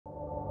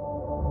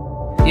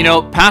You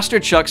know, Pastor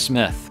Chuck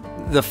Smith,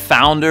 the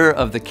founder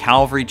of the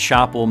Calvary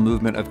Chapel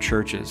movement of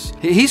churches,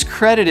 he's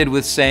credited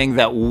with saying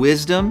that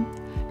wisdom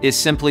is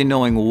simply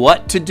knowing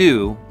what to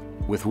do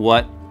with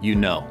what you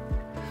know.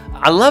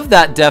 I love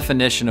that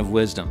definition of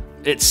wisdom.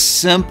 It's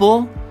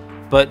simple,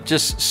 but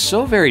just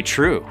so very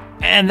true.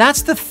 And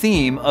that's the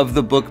theme of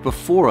the book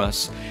before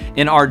us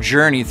in our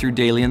journey through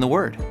Daily in the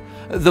Word.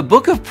 The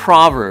book of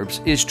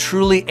Proverbs is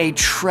truly a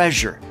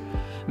treasure,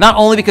 not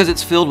only because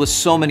it's filled with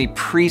so many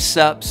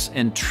precepts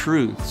and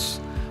truths,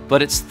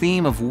 but its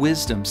theme of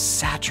wisdom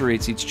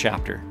saturates each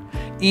chapter.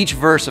 Each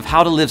verse of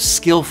how to live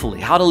skillfully,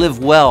 how to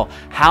live well,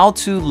 how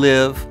to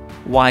live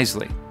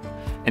wisely.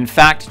 In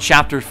fact,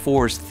 chapter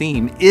 4's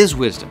theme is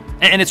wisdom,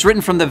 and it's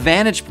written from the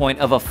vantage point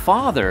of a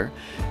father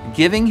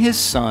giving his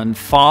son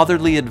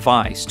fatherly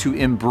advice to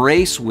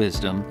embrace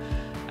wisdom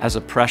as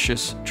a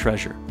precious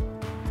treasure.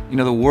 You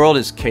know, the world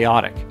is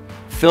chaotic,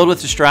 filled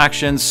with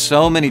distractions,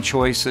 so many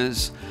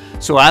choices.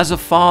 So as a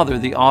father,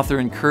 the author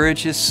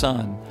encouraged his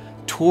son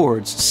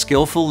towards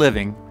skillful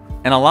living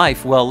and a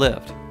life well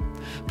lived.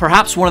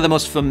 Perhaps one of the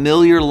most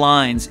familiar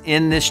lines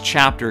in this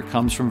chapter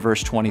comes from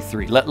verse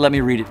 23. Let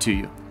me read it to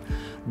you.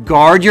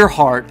 Guard your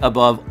heart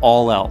above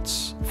all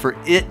else, for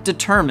it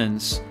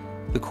determines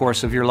the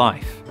course of your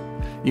life.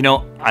 You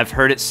know, I've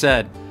heard it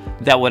said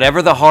that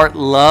whatever the heart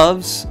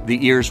loves,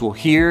 the ears will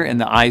hear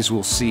and the eyes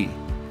will see.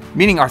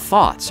 Meaning our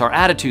thoughts, our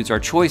attitudes, our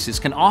choices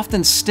can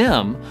often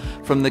stem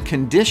from the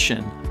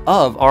condition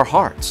of our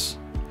hearts.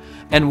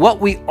 And what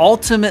we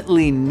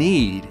ultimately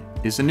need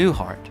is a new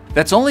heart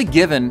that's only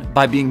given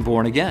by being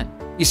born again.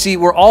 You see,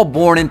 we're all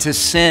born into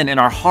sin, and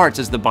our hearts,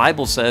 as the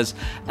Bible says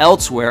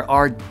elsewhere,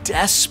 are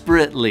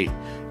desperately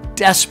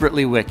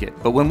wicked.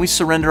 But when we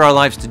surrender our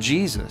lives to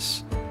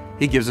Jesus,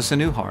 He gives us a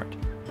new heart.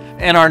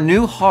 And our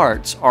new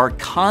hearts are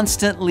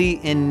constantly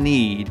in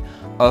need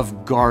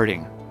of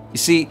guarding. You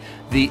see,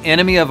 the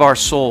enemy of our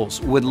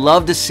souls would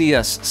love to see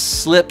us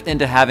slip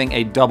into having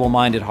a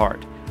double-minded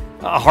heart.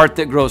 A heart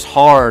that grows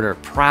hard or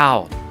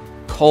proud,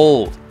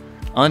 cold,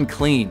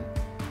 unclean,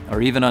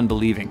 or even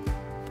unbelieving.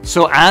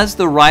 So as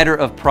the writer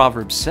of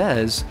Proverbs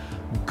says,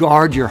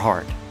 guard your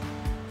heart.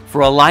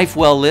 For a life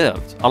well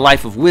lived, a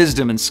life of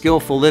wisdom and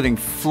skillful living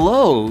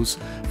flows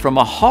from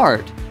a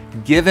heart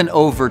given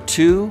over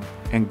to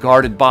and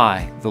guarded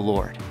by the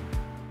Lord.